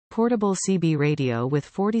Portable CB radio with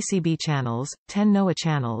 40 CB channels, 10 NOAA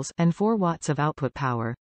channels, and 4 watts of output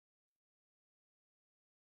power.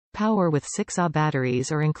 Power with 6 Ah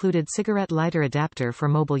batteries or included cigarette lighter adapter for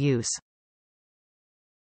mobile use.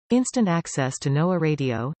 Instant access to NOAA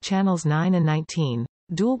Radio, channels 9 and 19,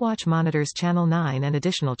 dual watch monitors channel 9 and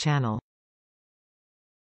additional channel.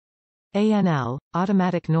 ANL,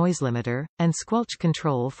 automatic noise limiter, and squelch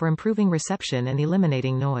control for improving reception and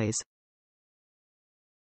eliminating noise.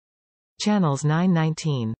 Channels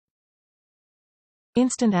 9-19.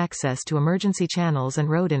 Instant access to emergency channels and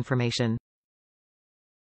road information.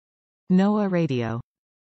 NOAA Radio.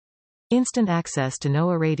 Instant access to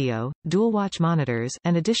NOAA Radio, dual watch monitors,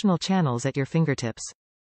 and additional channels at your fingertips.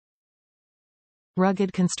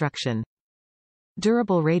 Rugged construction.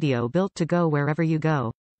 Durable radio built to go wherever you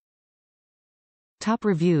go. Top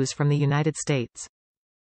reviews from the United States.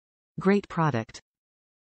 Great product.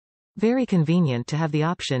 Very convenient to have the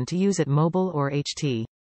option to use it mobile or HT.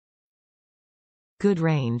 Good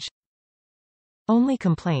range. Only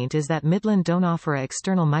complaint is that Midland don't offer an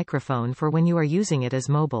external microphone for when you are using it as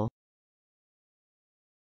mobile.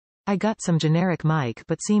 I got some generic mic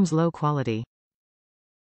but seems low quality.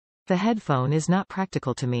 The headphone is not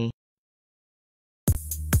practical to me.